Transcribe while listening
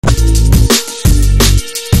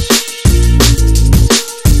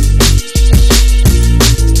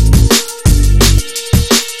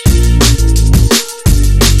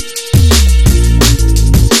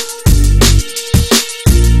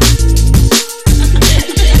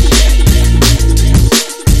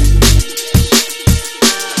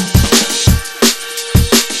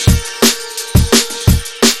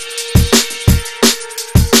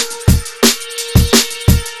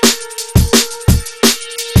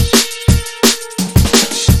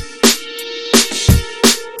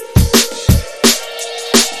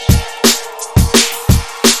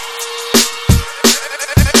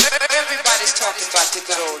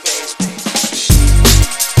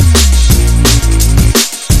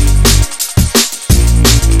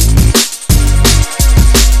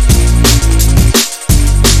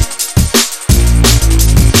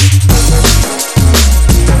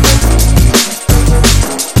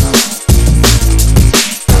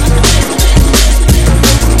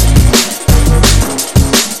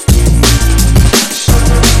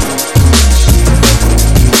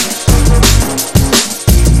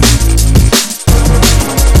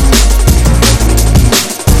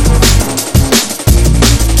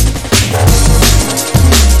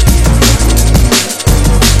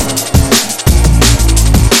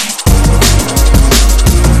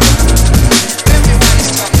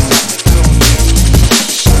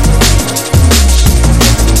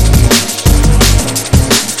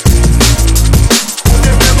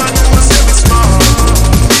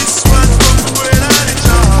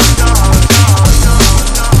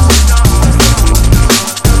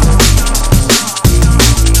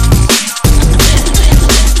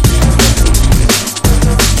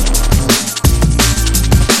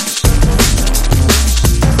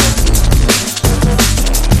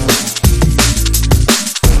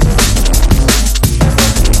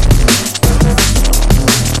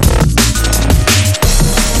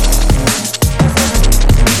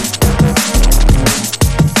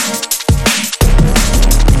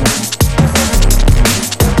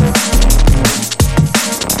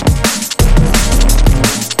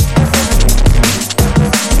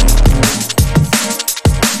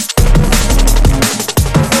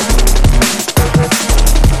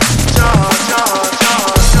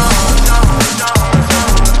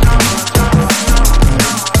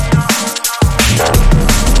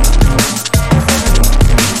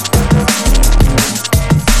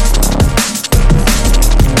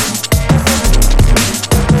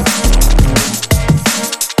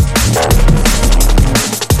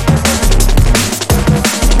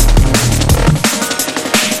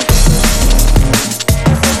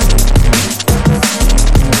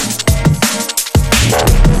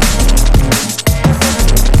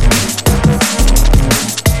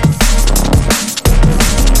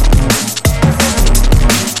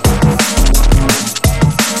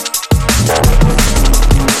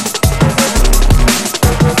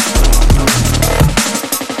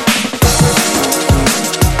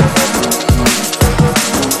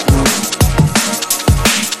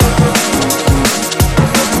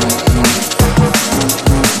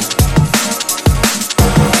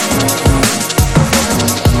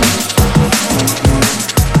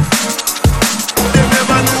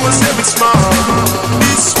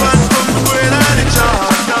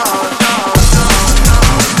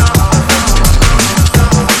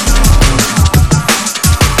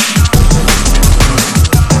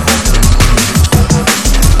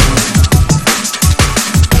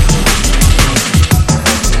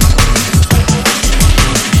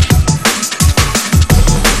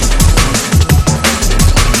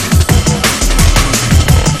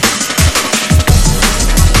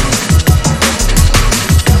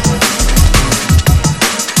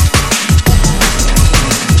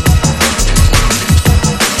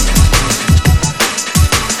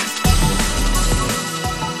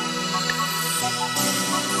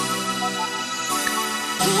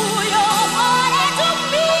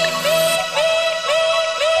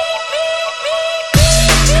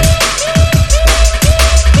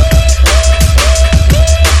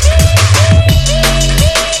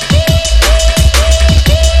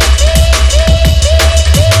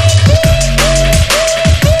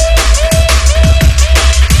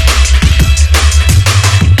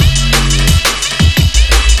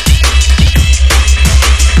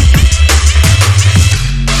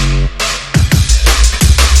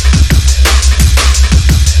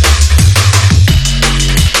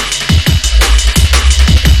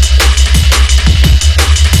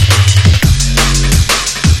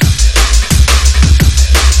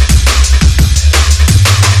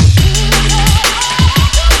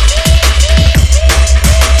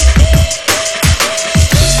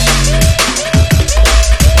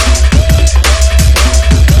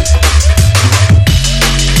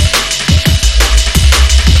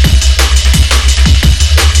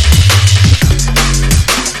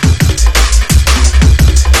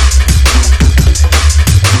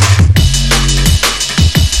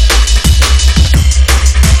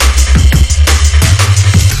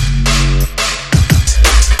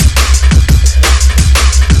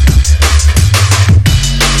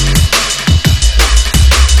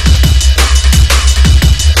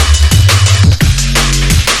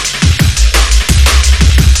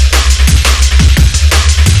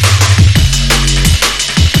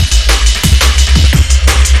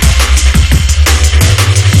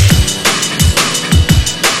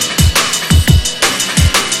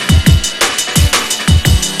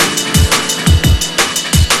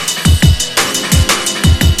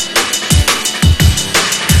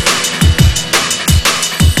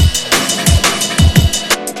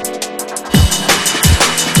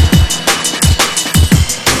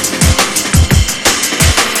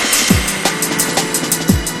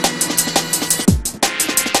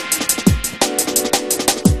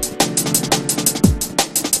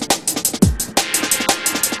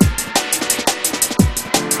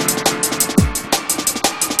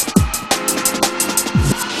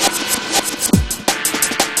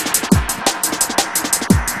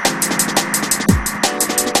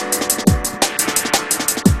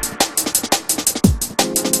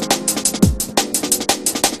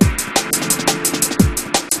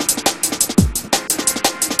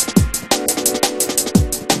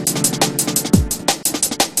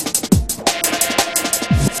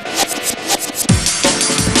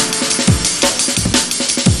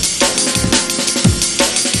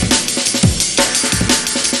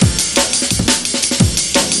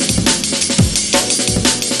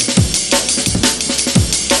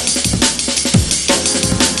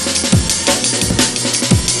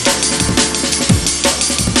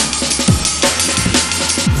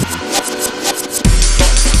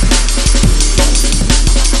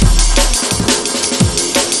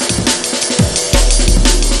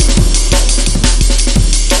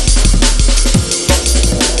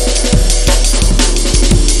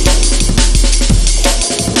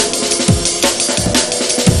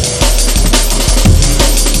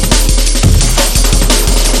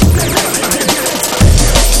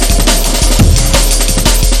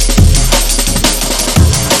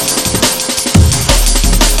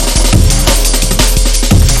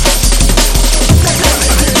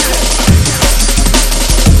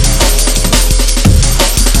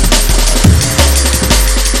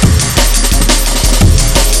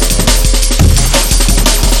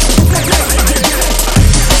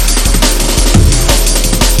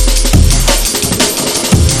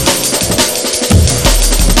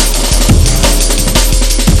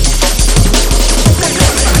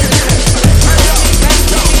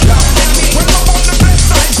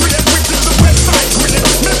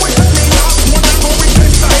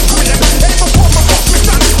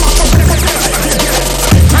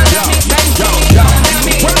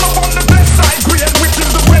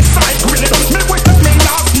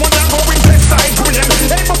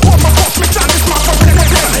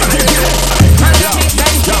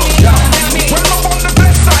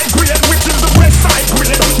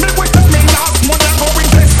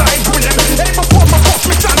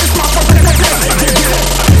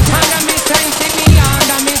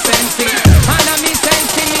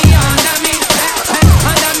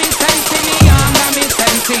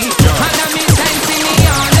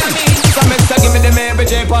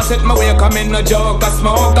J pass it my way, come in no joke, I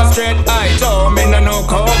smoke a straight eye, Joe, me no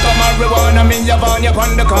coke, I'm marijuana, me your van, you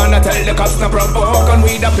on the corner, tell the cops no provoke, and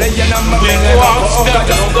we the playing on my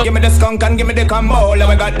ring, give me the skunk and give me the combo,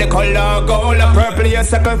 we got the color gold, purple, you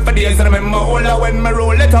circle for days, and I'm mola, when me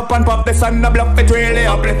roll it up and pop the sun, the block, it really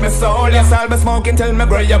uplift my soul, yes, I'll be smoking till me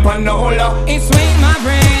grow up on the hola. It's sweet my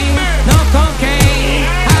brain, no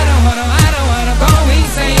cocaine, I don't wanna go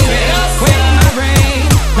insane, sweet my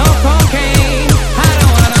brain, no cocaine, I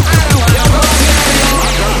don't wanna go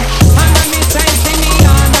insane, under me sexy, me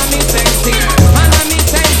under me sexy, under me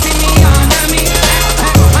sexy, me under me,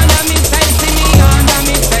 under me sexy, me under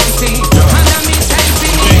me sexy, under me sexy,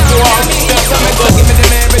 me under me, give me the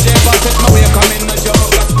Mary J, pass it my way, come in the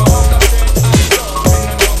joke, I smoke a straight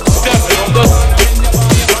eye, stepping on the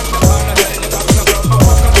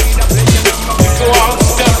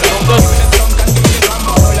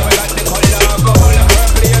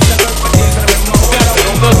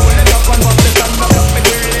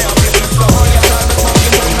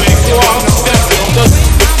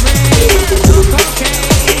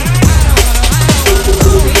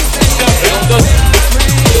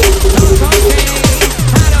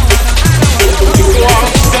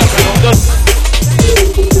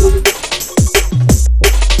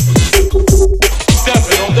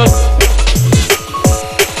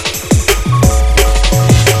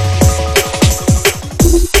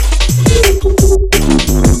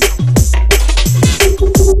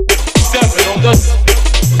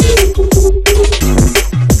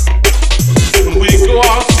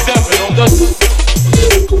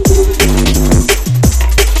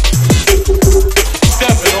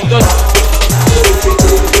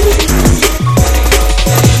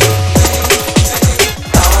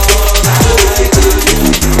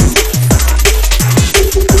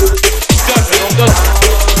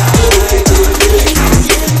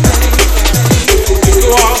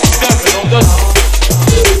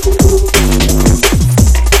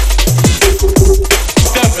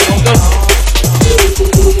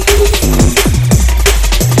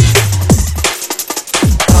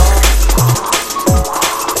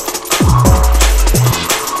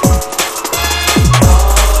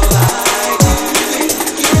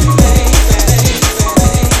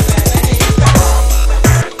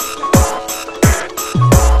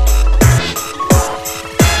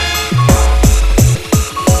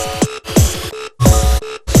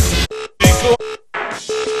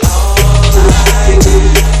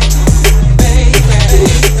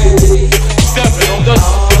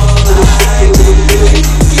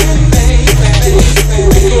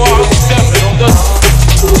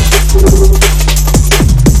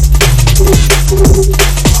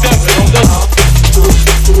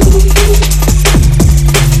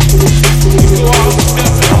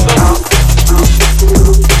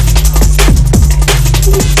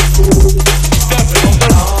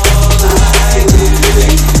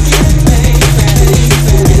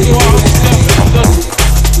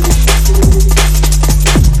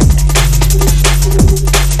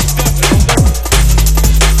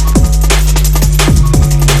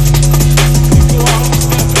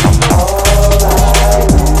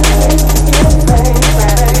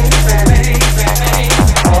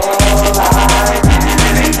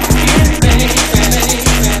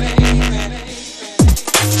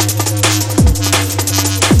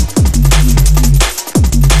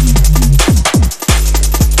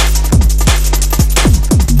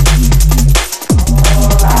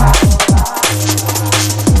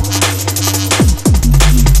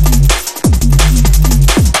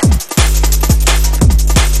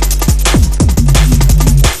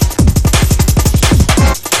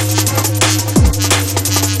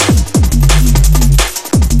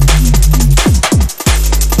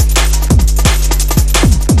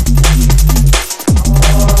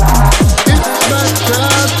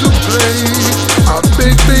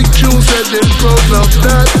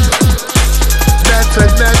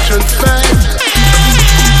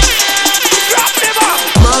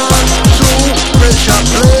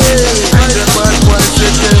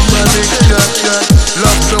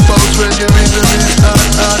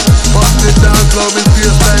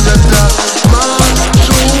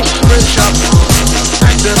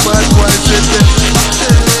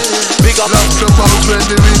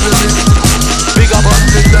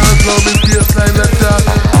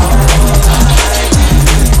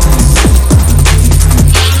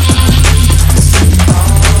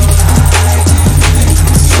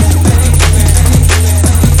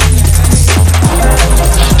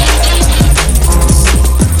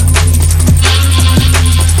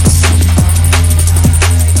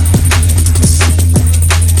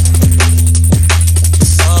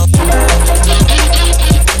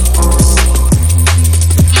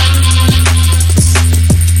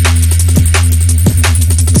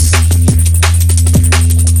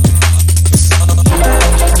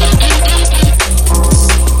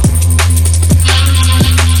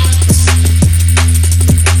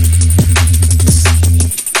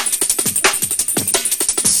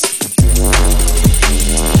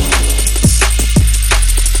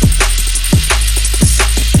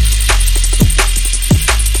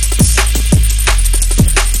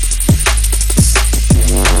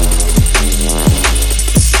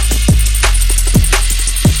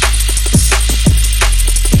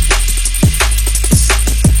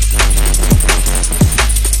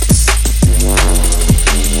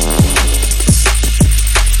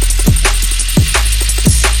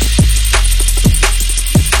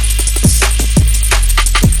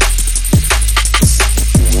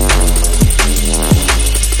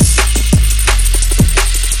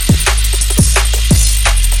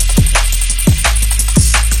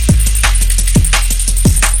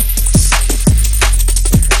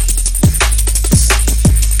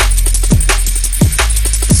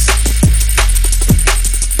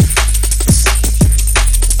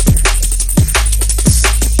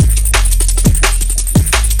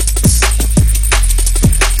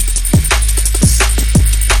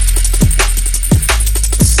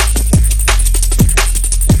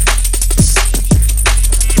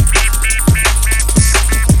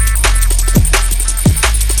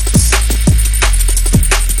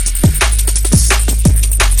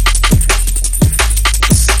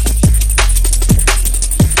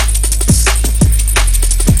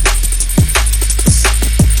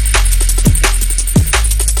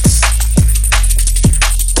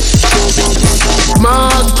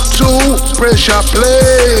pressure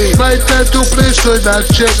play. My time to play, so I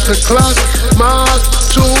check the clock. Mark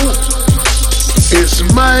 2. It's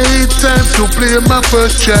my time to play my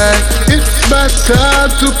first track. It's my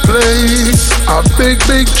time to play. A big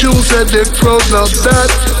tunes and they proud of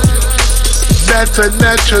that. That's a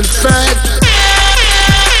natural fact.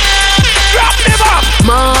 Drop them up.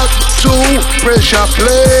 Mark 2, pressure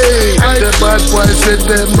play. And the bad boys said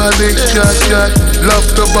them money chat. Love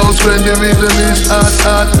to bounce when the rhythm is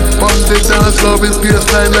hot. On the dance floor with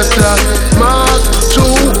bassline attack. Mark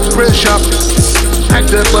 2, pressure. And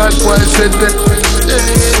the bad boys said that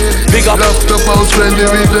big up. Love to bounce when the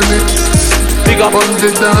rhythm is big up. On the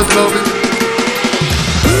dance floor with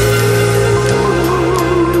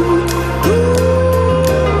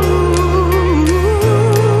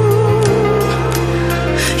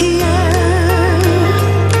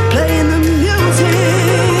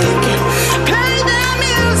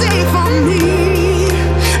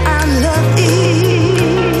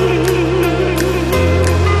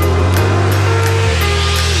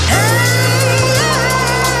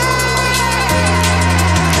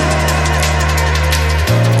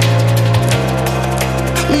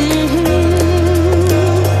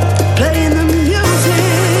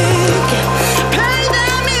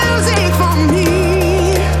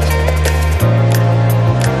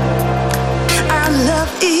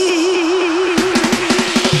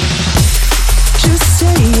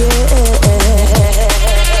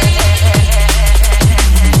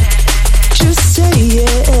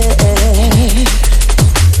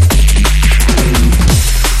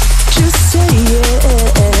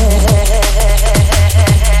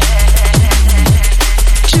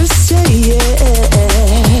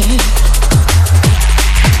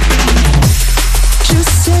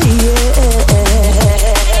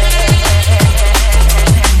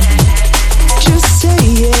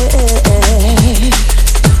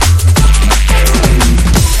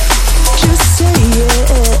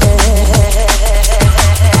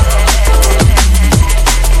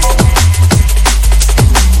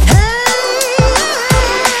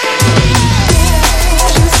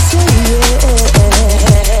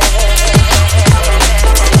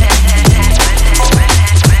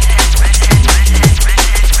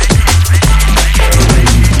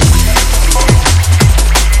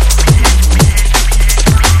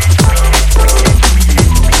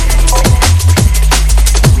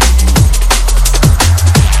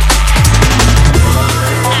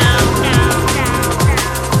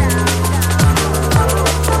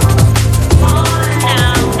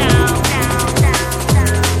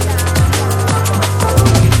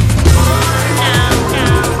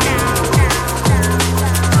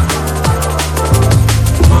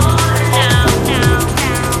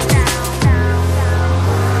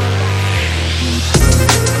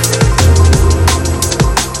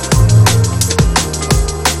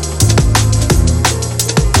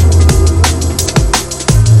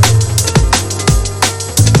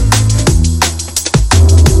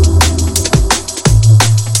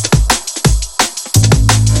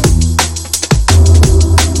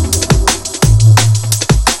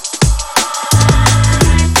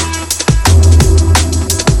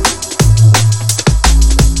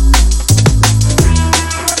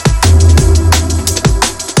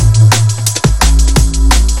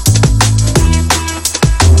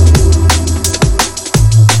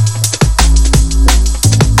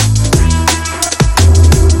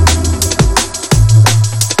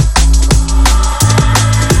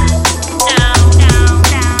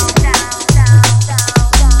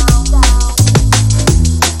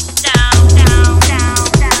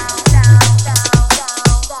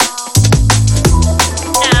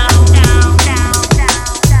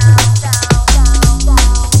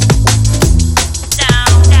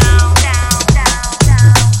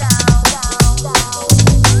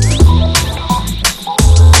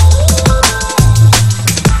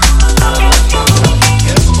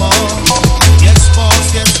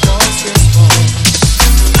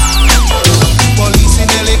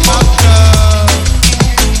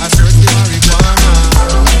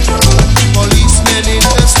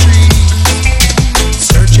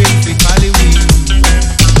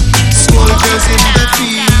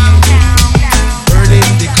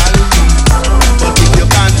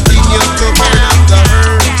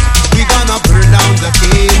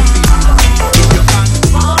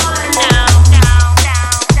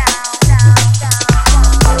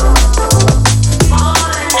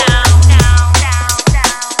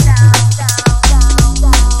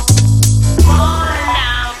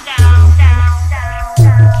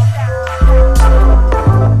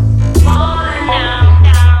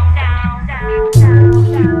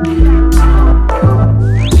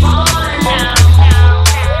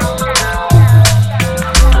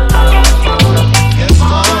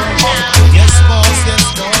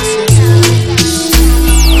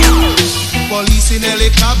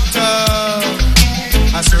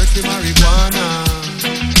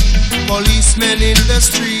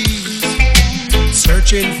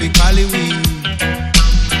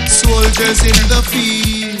Soldiers in the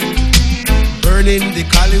field, burning the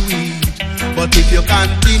cali weed. But if you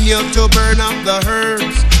continue to burn up the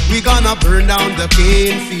herbs, we gonna burn down the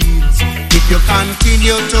cane fields. If you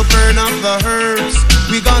continue to burn up the herbs,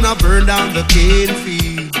 we gonna burn down the cane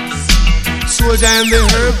fields. Soldier in the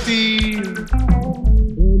herb field,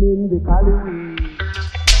 burning the cali weed.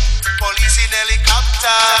 Police in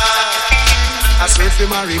helicopter, I search for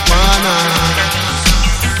marijuana.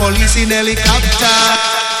 Police in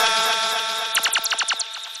helicopter.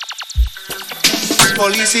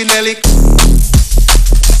 Police in helicopter.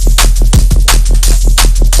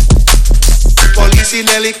 Police in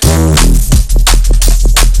helicopter.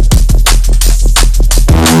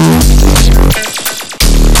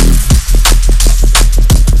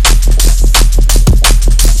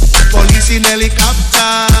 Police in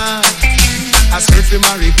helicopter. I search for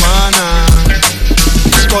marijuana.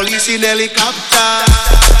 Police in helicopter.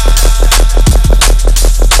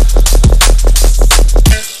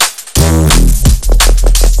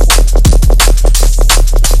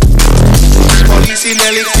 Police in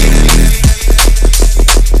helicopter.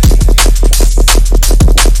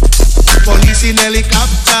 Police in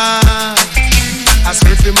helicopter. I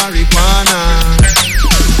search for marijuana.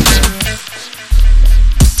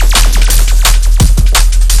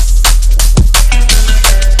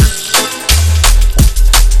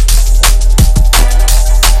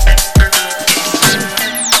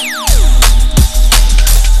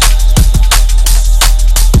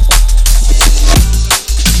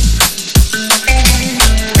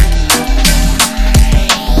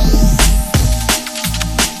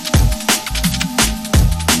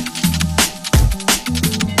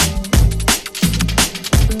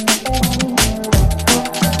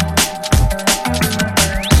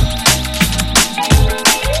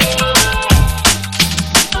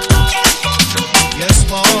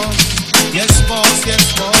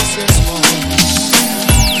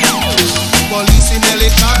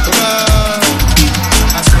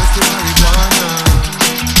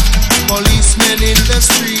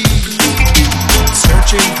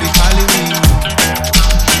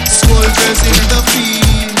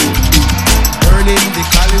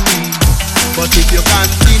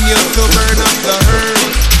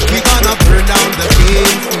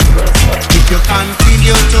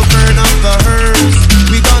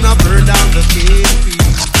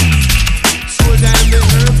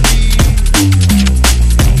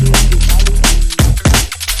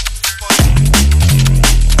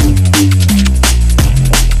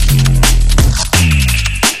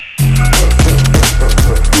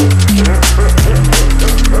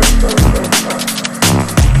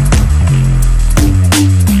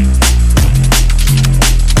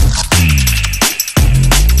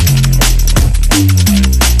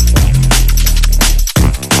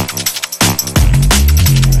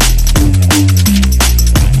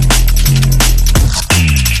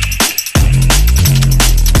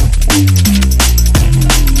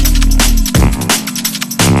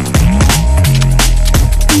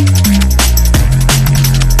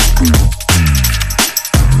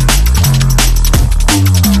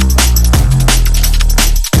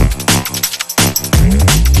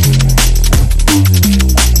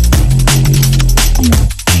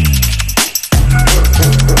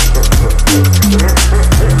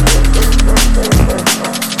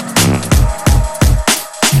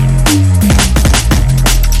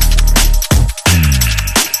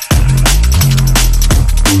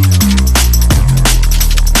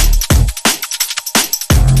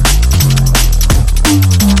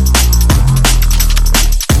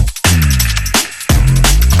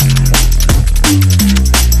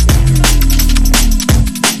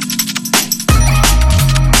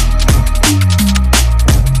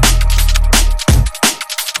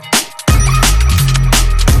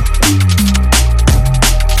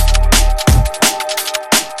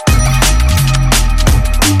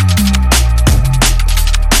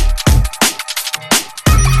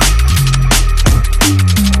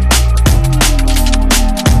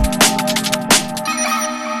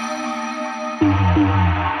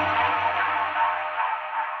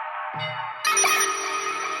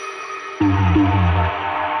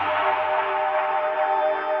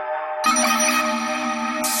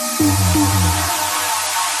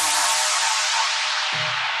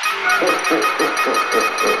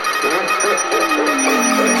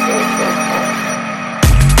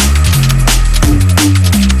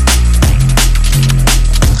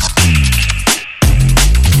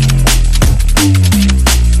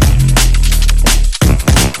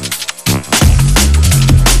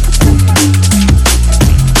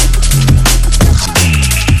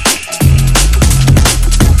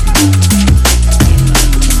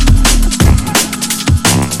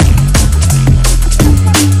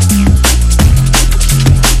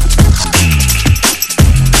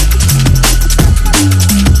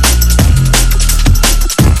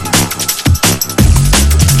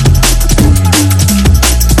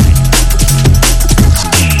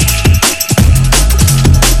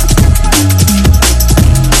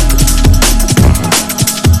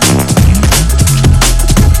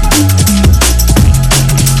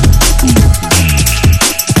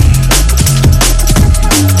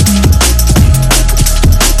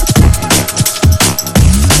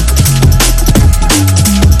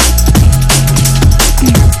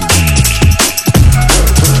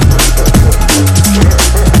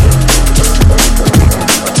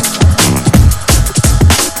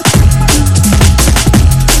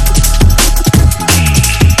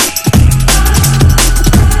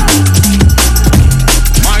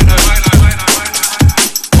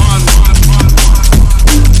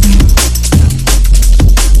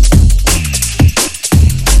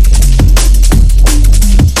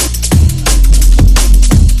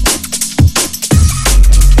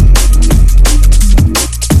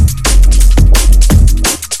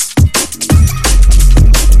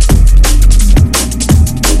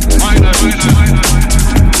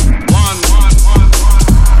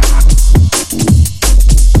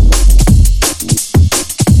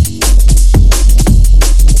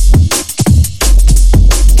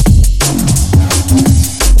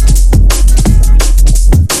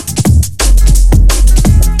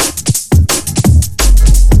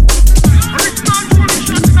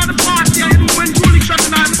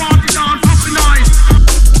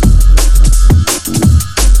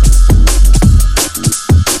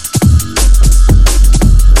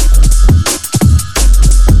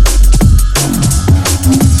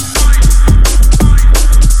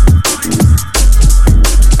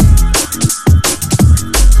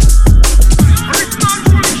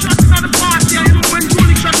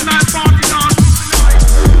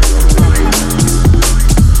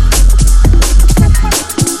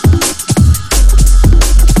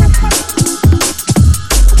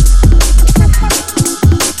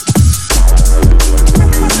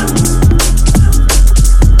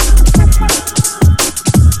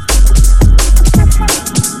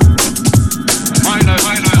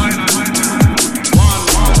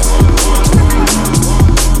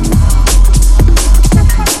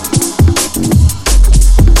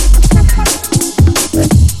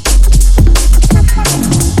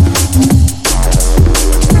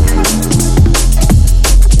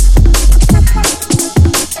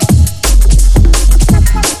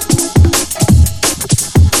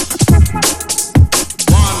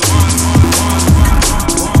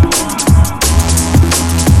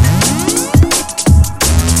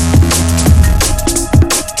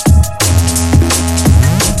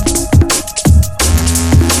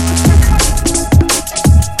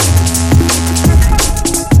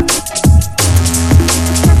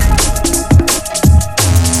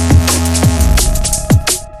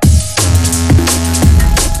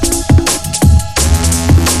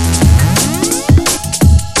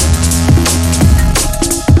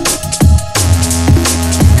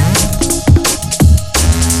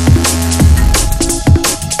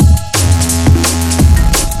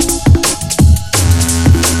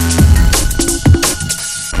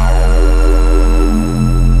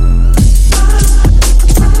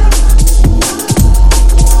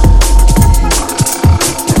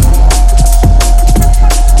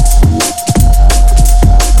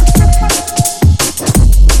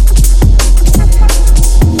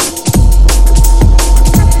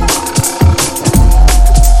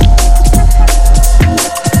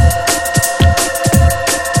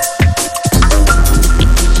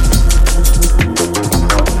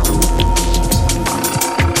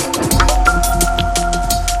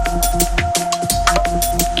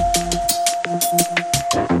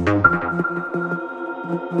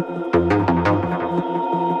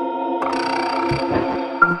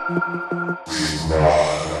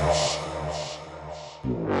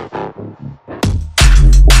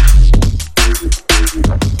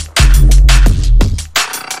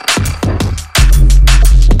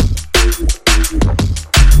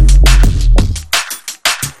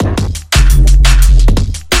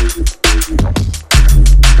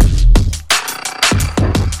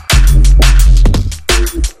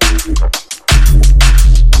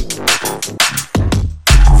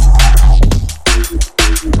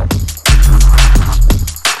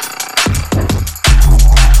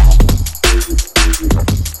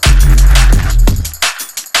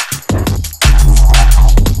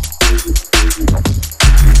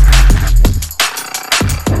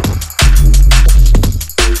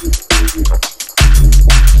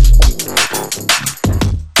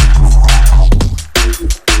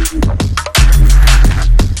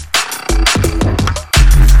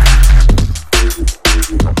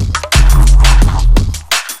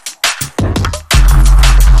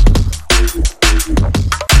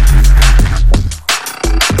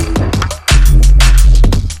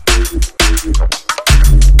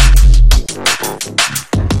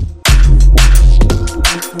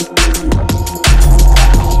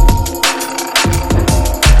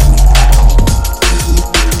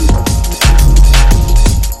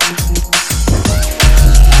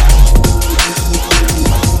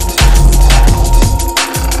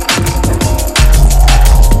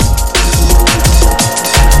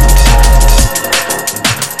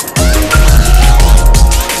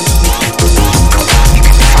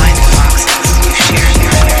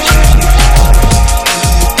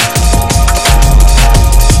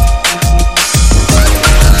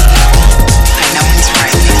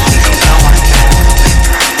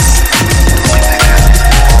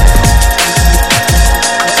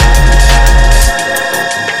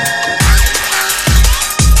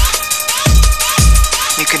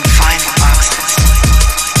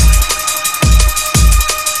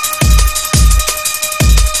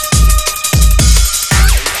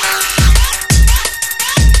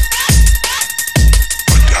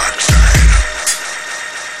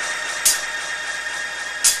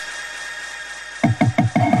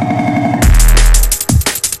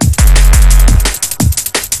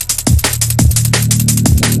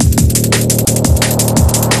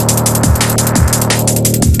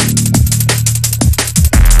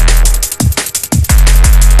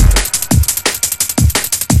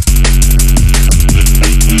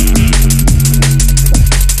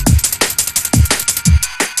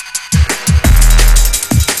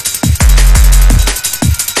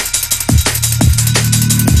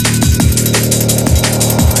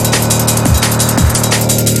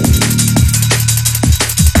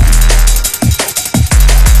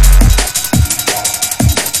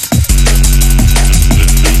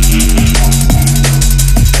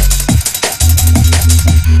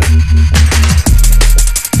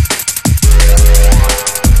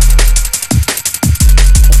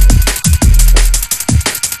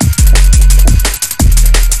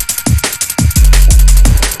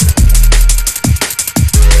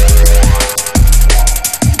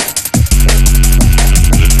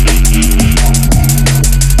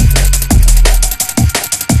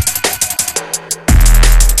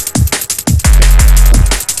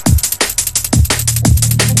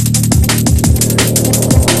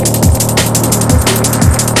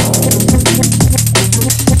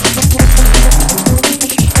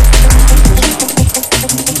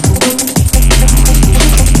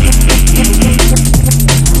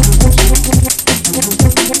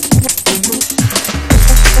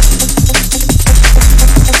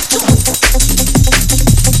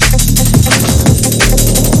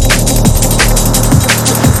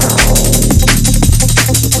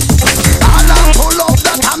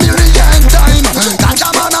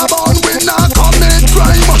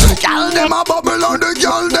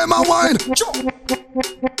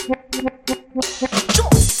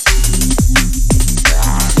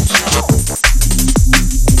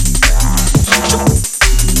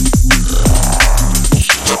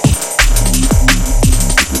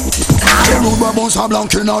 Bust a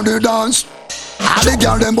blank inna the dance. All the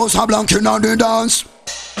girl them bust a blank inna the dance.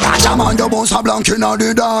 Catch a man, you bust a blank inna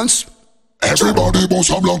the dance. Everybody bust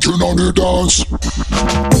a blank inna the dance.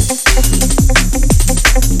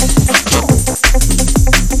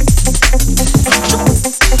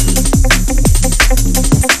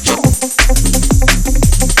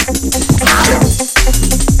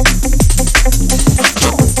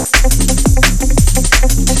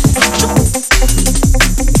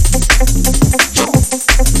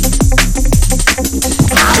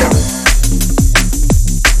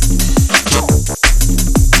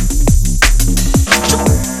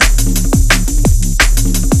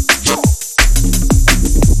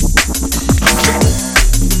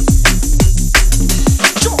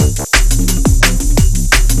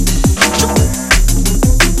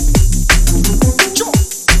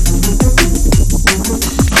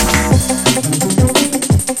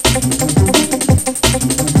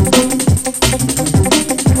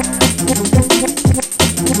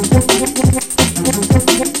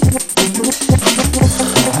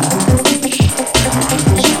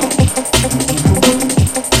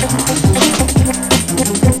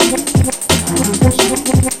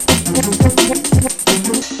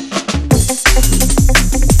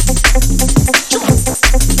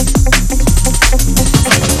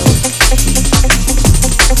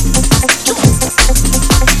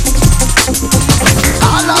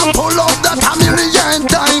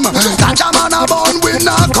 a bun, we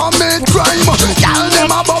not commit crime. Y'all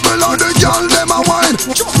them a bubble and the y'all them a wine.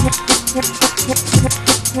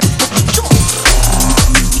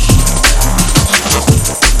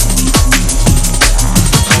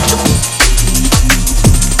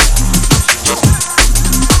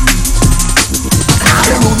 All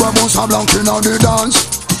the rude boy bounce a blanking on the dance.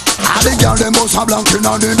 All the girl them bounce a blanking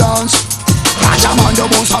on the dance. Rajaman the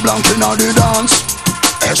bounce a blanking on the dance.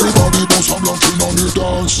 Everybody bounce a blanking on the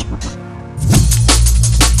dance.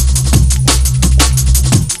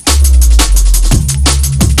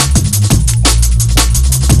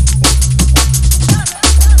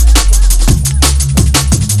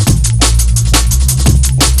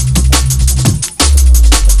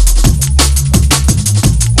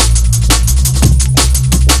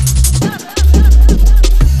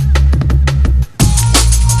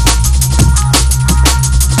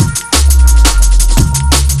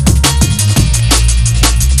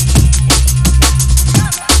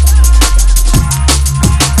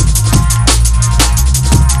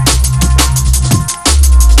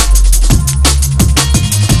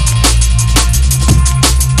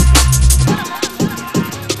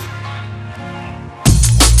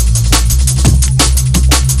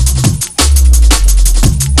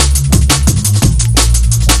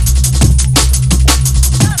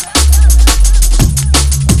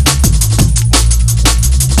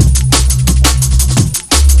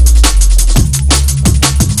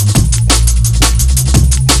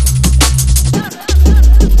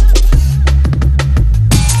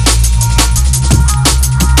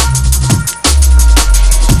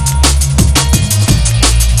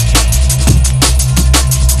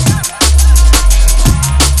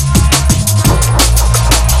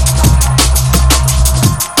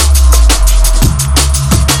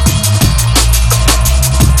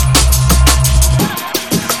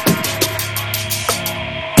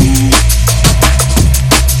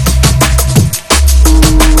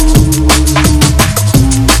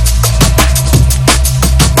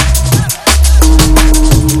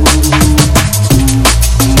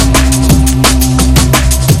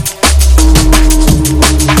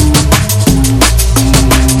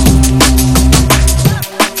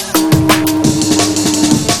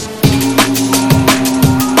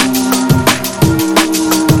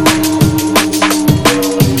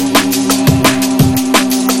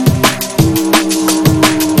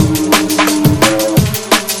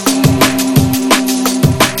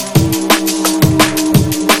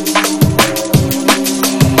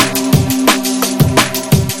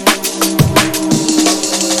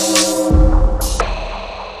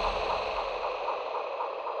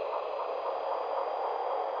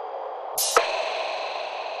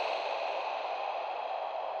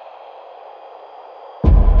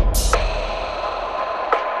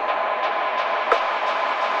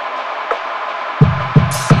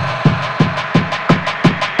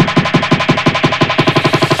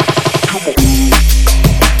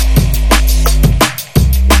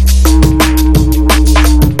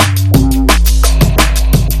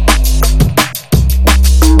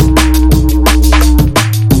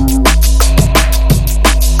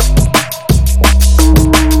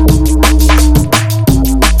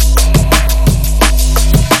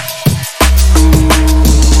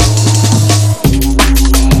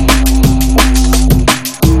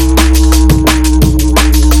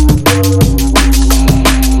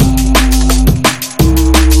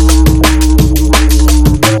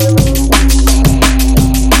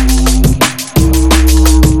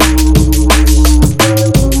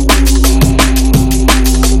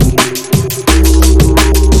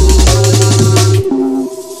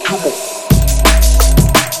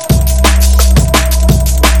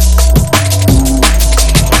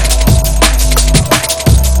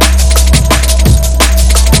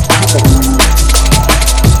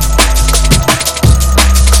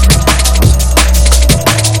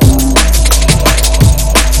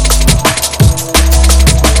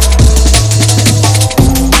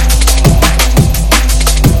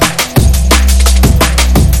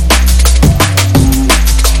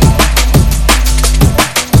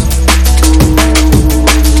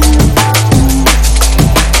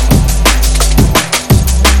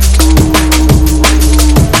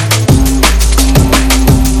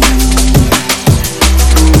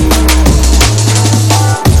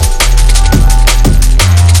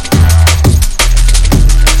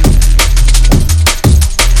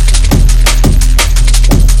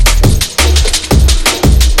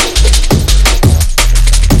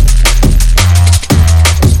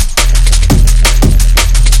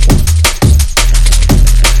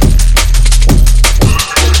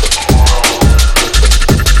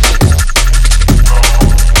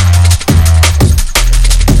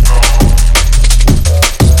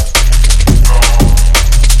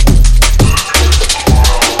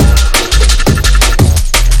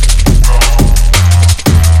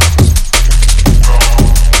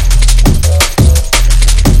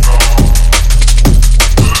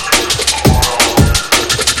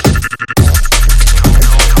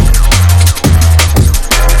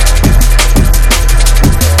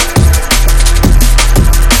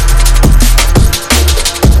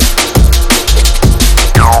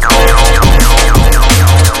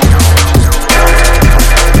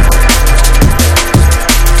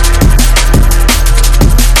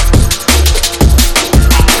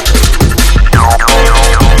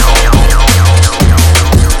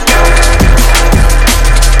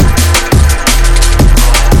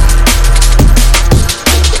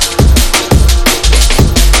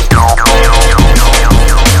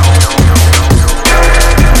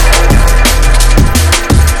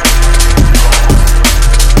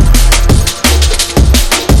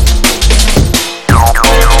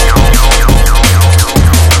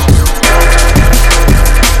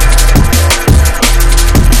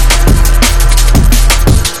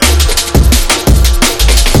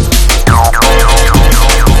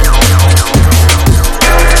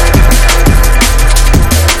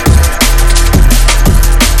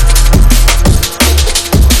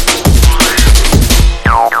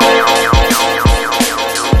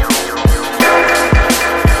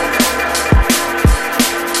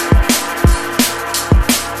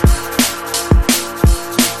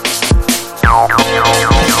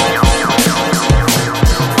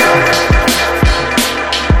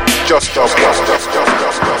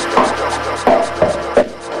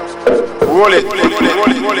 Roll it.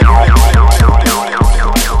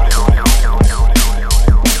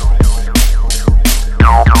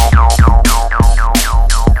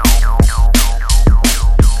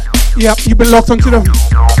 Yep, you've been locked onto the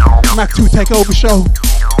Mac 2 Takeover show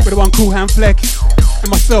with the one Coolhandflex and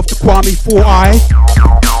myself, the Kwame 4i.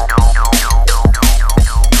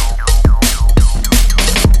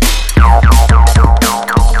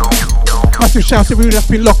 Massive shout to everyone that's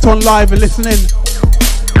been locked on live and listening.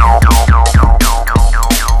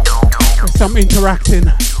 There's some interacting.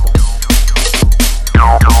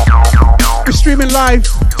 We're streaming live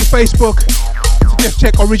to Facebook, so just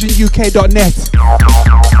check originuk.net.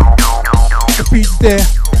 The feed's there.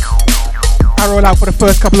 I roll out for the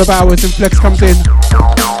first couple of hours and Flex comes in.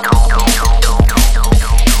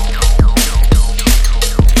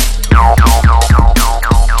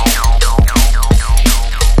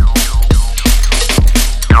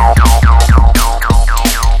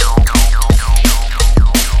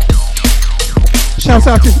 Shouts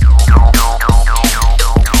out to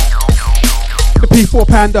the P4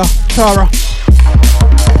 Panda, Tara.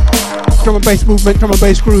 Drum and bass movement, drum and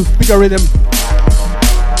bass groove, bigger rhythm.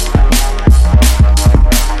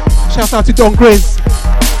 Shout out to Don Grizz,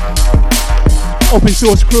 open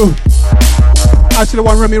source crew. Out to the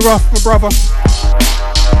one Remy Ruff, my brother.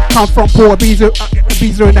 Come from Port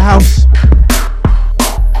Ibiza in the house.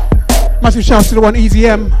 Massive shout to the one Easy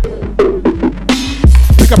M.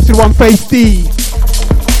 Big up to the one Faith D.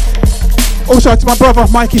 Also out to my brother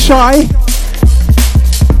Mikey Shy.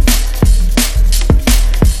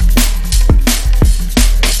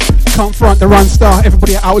 Can't front the Run Star,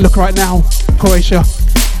 everybody at Outlook right now, Croatia.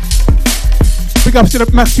 Big ups to the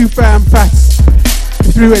Mac 2 fam, Fats,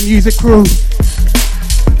 the 3 Music crew.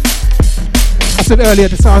 I said earlier,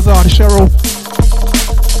 the Sazar, the Cheryl.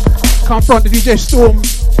 Can't front the DJ Storm,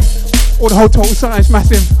 or the whole Total Science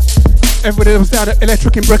Massive. Everybody that was down at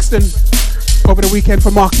Electric in Brixton over the weekend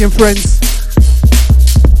for Marky and friends.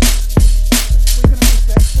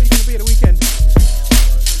 Where you gonna be at the weekend?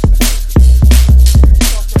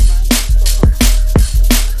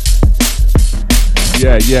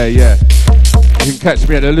 Yeah. You can catch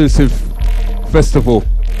me at the Elusive Festival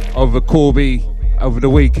over Corby over the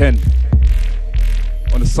weekend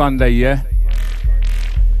on a Sunday, yeah?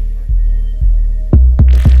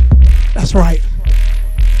 That's right.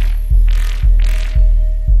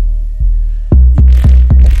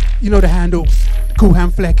 You know the handle,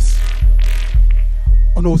 Coolhandflex,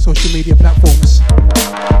 on all social media platforms.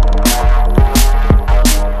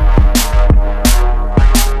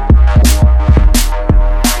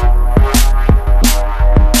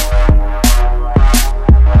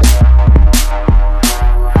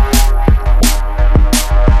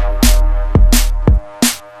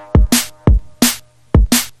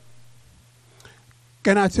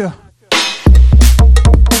 Going out to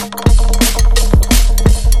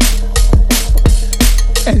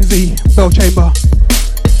NZ Bell Chamber,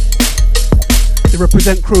 the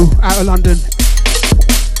Represent crew out of London.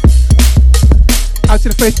 Out to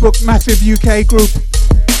the Facebook Massive UK group.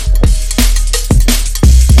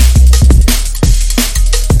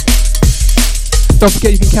 Don't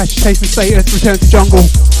forget you can catch Chase and Status, Return to Jungle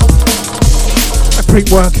at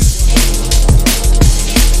Printworks.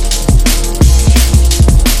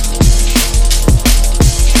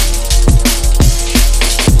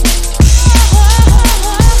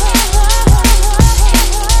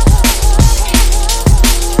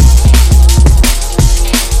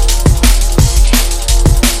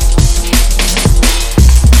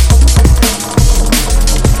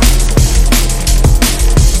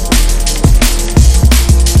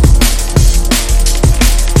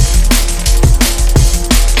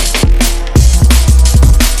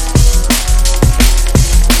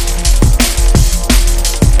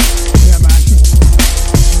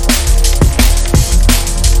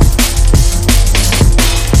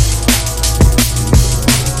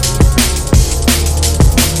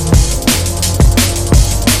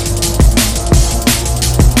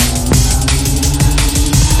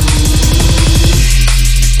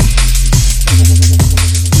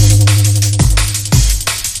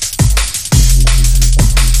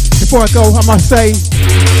 Before I go, I must say,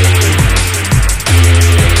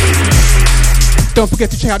 don't forget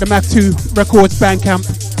to check out the Mac 2 Records Bandcamp.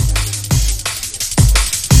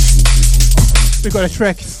 We've got a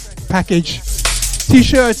Trek package,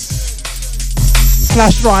 t-shirts,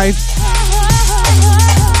 flash drives,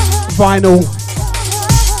 vinyl,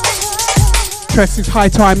 Trek's High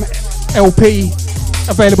Time LP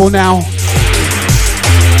available now.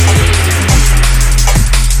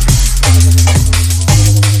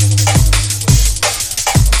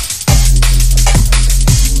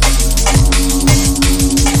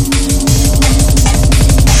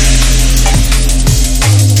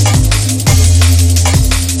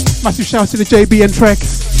 Massive shout to the JB and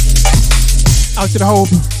Trex. Out to the whole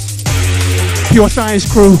Pure Science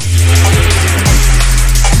crew.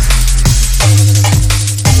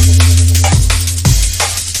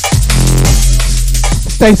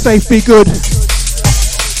 Stay safe, be good.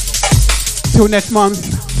 Till next month.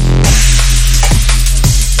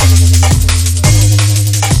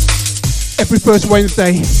 Every first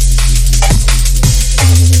Wednesday.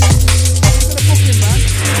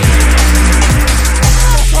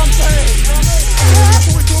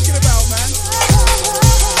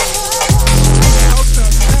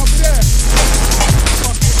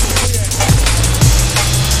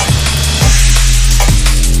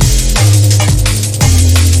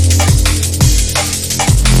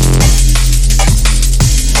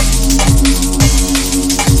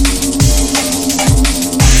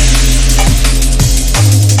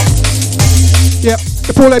 Yep,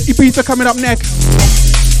 the Paul Empty beats are coming up next.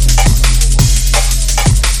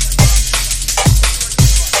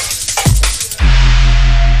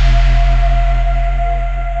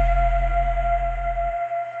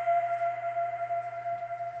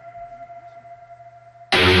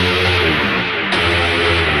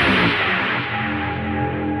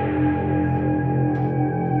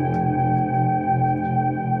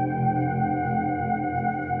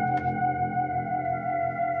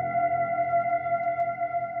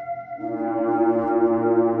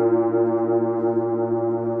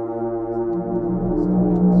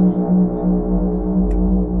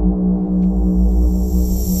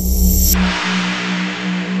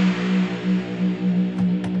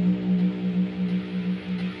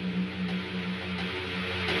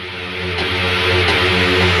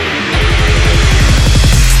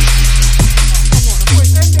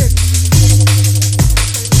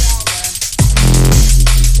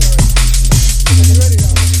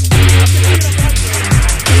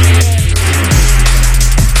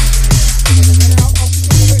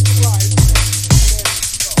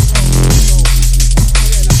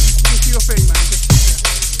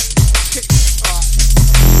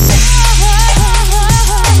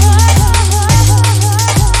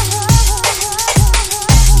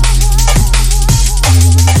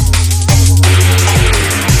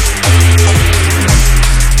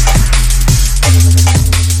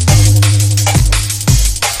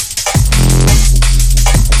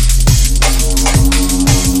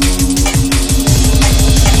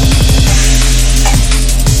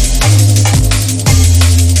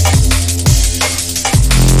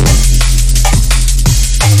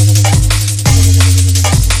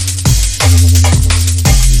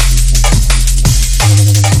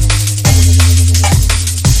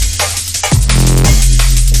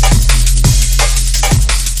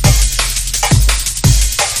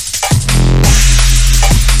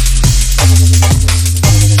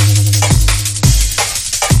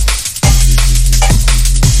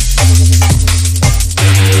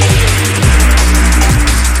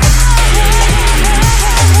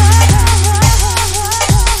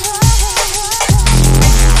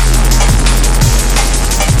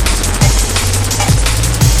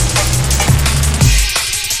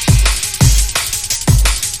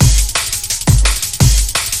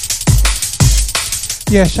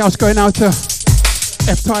 Yeah, shouts going out to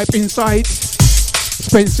F-Type Inside,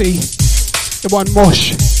 Spency, the one Mosh.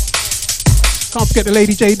 Can't forget the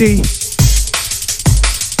Lady JD,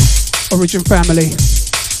 Origin family.